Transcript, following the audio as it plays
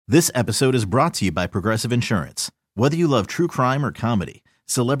This episode is brought to you by Progressive Insurance. Whether you love true crime or comedy,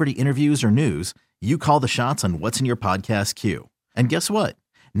 celebrity interviews or news, you call the shots on what's in your podcast queue. And guess what?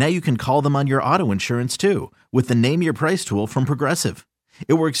 Now you can call them on your auto insurance too with the Name Your Price tool from Progressive.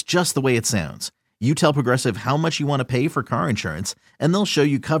 It works just the way it sounds. You tell Progressive how much you want to pay for car insurance, and they'll show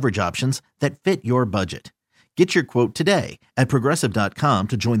you coverage options that fit your budget. Get your quote today at Progressive.com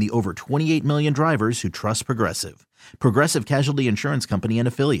to join the over 28 million drivers who trust Progressive. Progressive Casualty Insurance Company and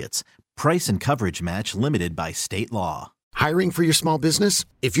Affiliates. Price and coverage match limited by state law. Hiring for your small business?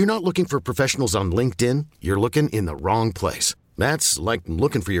 If you're not looking for professionals on LinkedIn, you're looking in the wrong place. That's like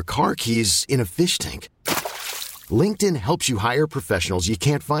looking for your car keys in a fish tank. LinkedIn helps you hire professionals you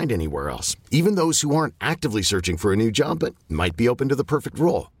can't find anywhere else, even those who aren't actively searching for a new job but might be open to the perfect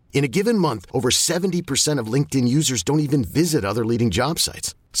role. In a given month, over 70% of LinkedIn users don't even visit other leading job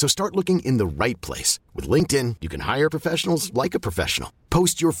sites. So start looking in the right place. With LinkedIn, you can hire professionals like a professional.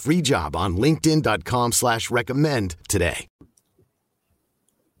 Post your free job on linkedin.com/recommend today.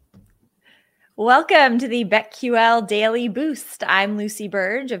 Welcome to the BetQL Daily Boost. I'm Lucy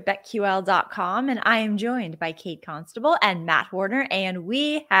Burge of BetQL.com, and I am joined by Kate Constable and Matt Warner, and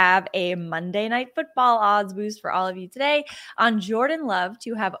we have a Monday Night Football odds boost for all of you today on Jordan Love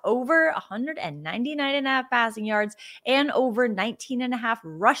to have over 199.5 passing yards and over 19.5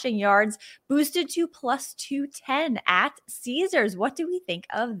 rushing yards, boosted to plus 210 at Caesars. What do we think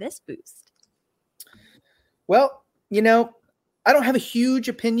of this boost? Well, I don't have a huge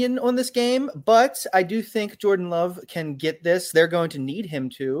opinion on this game, but I do think Jordan Love can get this. They're going to need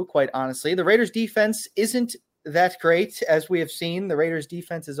him to, quite honestly. The Raiders defense isn't that great, as we have seen. The Raiders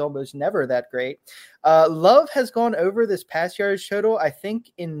defense is almost never that great. Love has gone over this pass yardage total, I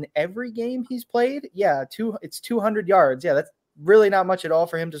think, in every game he's played. Yeah, it's 200 yards. Yeah, that's really not much at all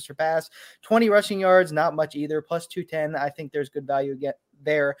for him to surpass. 20 rushing yards, not much either. Plus 210, I think there's good value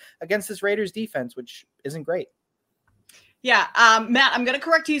there against this Raiders defense, which isn't great. Yeah, Matt, I'm going to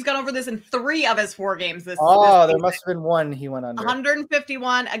correct you. He's gone over this in 3 of his 4 games this season. There must have been one he went under.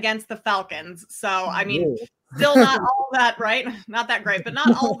 151 against the Falcons. So, I mean, still not all that, right? Not that great, but not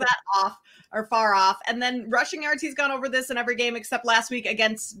all that off or far off. And then rushing yards, he's gone over this in every game except last week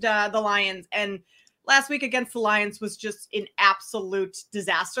against the Lions. And last week against the Lions was just an absolute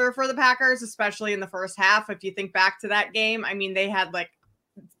disaster for the Packers, especially in the first half. If you think back to that game, I mean, they had like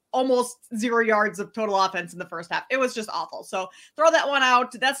almost 0 yards of total offense in the first half. It was just awful. So throw that one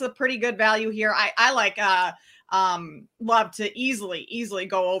out. That's a pretty good value here. I like Love to easily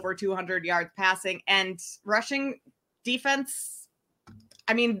go over 200 yards passing and rushing defense.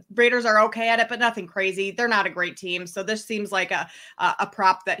 I mean, Raiders are okay at it, but nothing crazy. They're not a great team. So this seems like a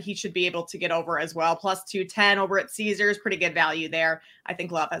prop that he should be able to get over as well. Plus 210 over at Caesars. Pretty good value there. I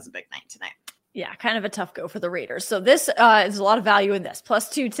think Love has a big night tonight. Yeah, kind of a tough go for the Raiders. So this is a lot of value in this. Plus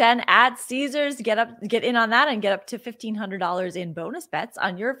 210 at Caesars. Get in on that and get up to $1,500 in bonus bets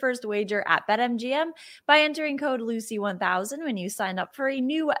on your first wager at BetMGM by entering code Lucy1000 when you sign up for a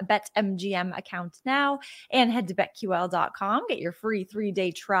new BetMGM account now. And head to BetQL.com. Get your free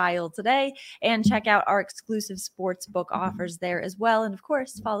 3-day trial today and check out our exclusive sportsbook offers there as well. And of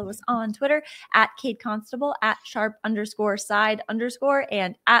course, follow us on Twitter at Kate Constable, at @sharp_side_,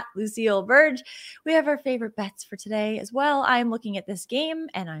 and at Lucille Burge. We have our favorite bets for today as well. I'm looking at this game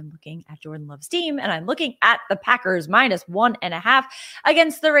and I'm looking at Jordan Love's team and I'm looking at the Packers minus 1.5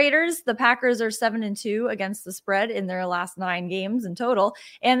 against the Raiders. The Packers are 7-2 against the spread in their last 9 games in total.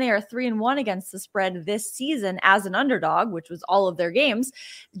 And they are 3-1 against the spread this season as an underdog, which was all of their games.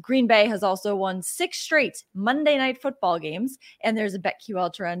 Green Bay has also won 6 straight Monday Night Football games. And there's a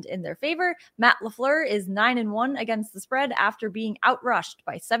BetQL trend in their favor. Matt LaFleur is 9-1 against the spread after being outrushed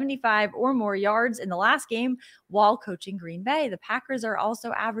by 75 or more yards in the last game while coaching Green Bay. The Packers are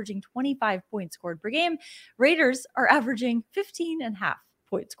also averaging 25 points scored per game. Raiders are averaging 15.5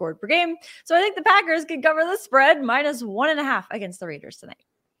 points scored per game. So I think the Packers can cover the spread minus 1.5 against the Raiders tonight.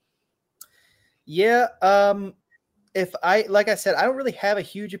 Yeah. Like I said, I don't really have a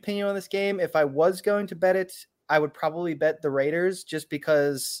huge opinion on this game. If I was going to bet it, I would probably bet the Raiders just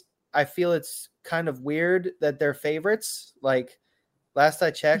because I feel it's kind of weird that they're favorites. Like, last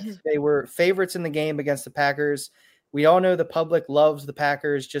I checked, they were favorites in the game against the Packers. We all know the public loves the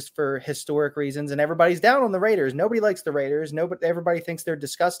Packers just for historic reasons, and everybody's down on the Raiders. Nobody likes the Raiders. Everybody thinks they're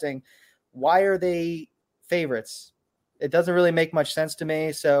disgusting. Why are they favorites? It doesn't really make much sense to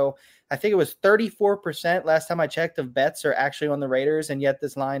me. So I think it was 34% last time I checked of bets are actually on the Raiders, and yet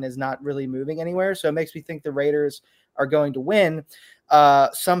this line is not really moving anywhere. So it makes me think the Raiders are going to win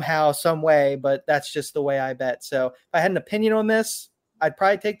somehow, some way, but that's just the way I bet. So if I had an opinion on this, I'd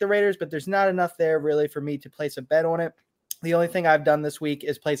probably take the Raiders, but there's not enough there really for me to place a bet on it. The only thing I've done this week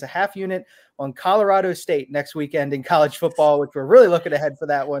is place a half unit on Colorado State next weekend in college football, which we're really looking ahead for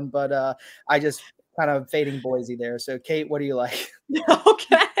that one. But I just kind of fading Boise there. So, Kate, what do you like?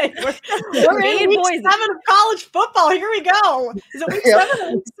 Okay. We're in week 7 of college football. Here we go. Is it week 7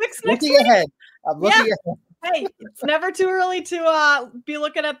 or week 6 next week? Ahead. I'm looking ahead. Hey, it's never too early to be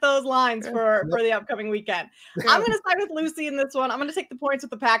looking at those lines for the upcoming weekend. I'm going to side with Lucy in this one. I'm going to take the points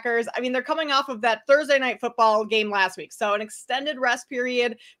with the Packers. I mean, they're coming off of that Thursday night football game last week. So an extended rest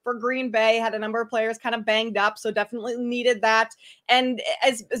period for Green Bay, had a number of players kind of banged up. So definitely needed that. And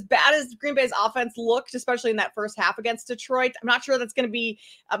as bad as Green Bay's offense looked, especially in that first half against Detroit, I'm not sure that's going to be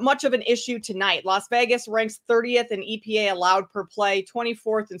much of an issue tonight. Las Vegas ranks 30th in EPA allowed per play,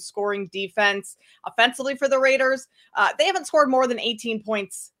 24th in scoring defense. Offensively for the Raiders, they haven't scored more than 18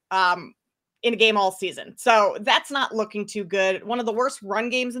 points in a game all season. So that's not looking too good. One of the worst run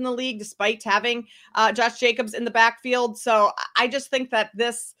games in the league, despite having Josh Jacobs in the backfield. So I just think that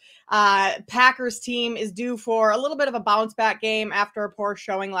this Packers team is due for a little bit of a bounce back game after a poor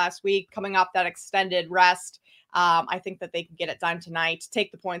showing last week, coming off that extended rest. I think that they can get it done tonight.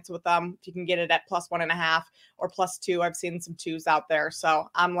 Take the points with them. If you can get it at +1.5 or +2, I've seen some 2s out there. So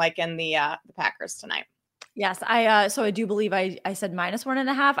I'm liking the Packers tonight. Yes, so I do believe I said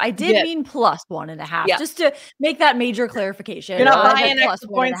 -1.5. I did mean +1.5, just to make that major clarification. You're not buying extra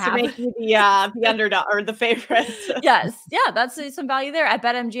points to make you the underdog or the favorite. Yes, yeah, that's some value there. At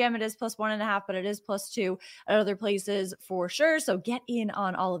BetMGM, it is +1.5, but it is +2 at other places for sure. So get in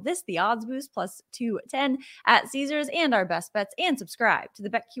on all of this. The odds boost +210 at Caesars and our best bets, and subscribe to the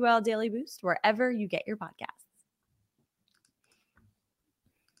BetQL Daily Boost wherever you get your podcasts.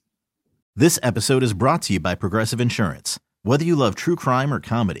 This episode is brought to you by Progressive Insurance. Whether you love true crime or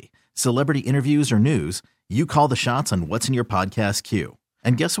comedy, celebrity interviews or news, you call the shots on what's in your podcast queue.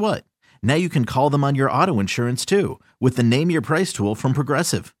 And guess what? Now you can call them on your auto insurance too, with the Name Your Price tool from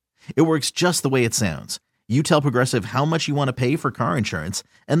Progressive. It works just the way it sounds. You tell Progressive how much you want to pay for car insurance,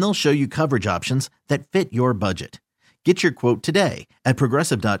 and they'll show you coverage options that fit your budget. Get your quote today at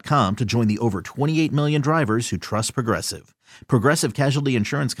Progressive.com to join the over 28 million drivers who trust Progressive. Progressive Casualty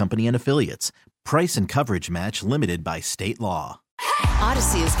Insurance Company and Affiliates. Price and coverage match limited by state law.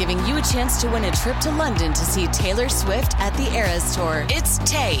 Odyssey is giving you a chance to win a trip to London to see Taylor Swift at the Eras Tour. It's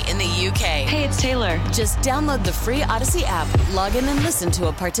Tay in the UK. Hey, it's Taylor. Just download the free Odyssey app, log in and listen to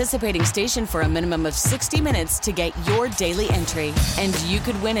a participating station for a minimum of 60 minutes to get your daily entry. And you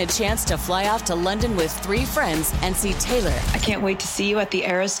could win a chance to fly off to London with 3 friends and see Taylor. I can't wait to see you at the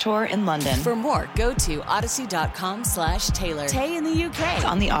Eras Tour in London. For more, go to odyssey.com/Taylor. Tay in the UK. It's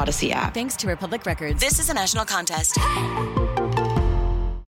on the Odyssey app. Thanks to Republic Records. This is a national contest.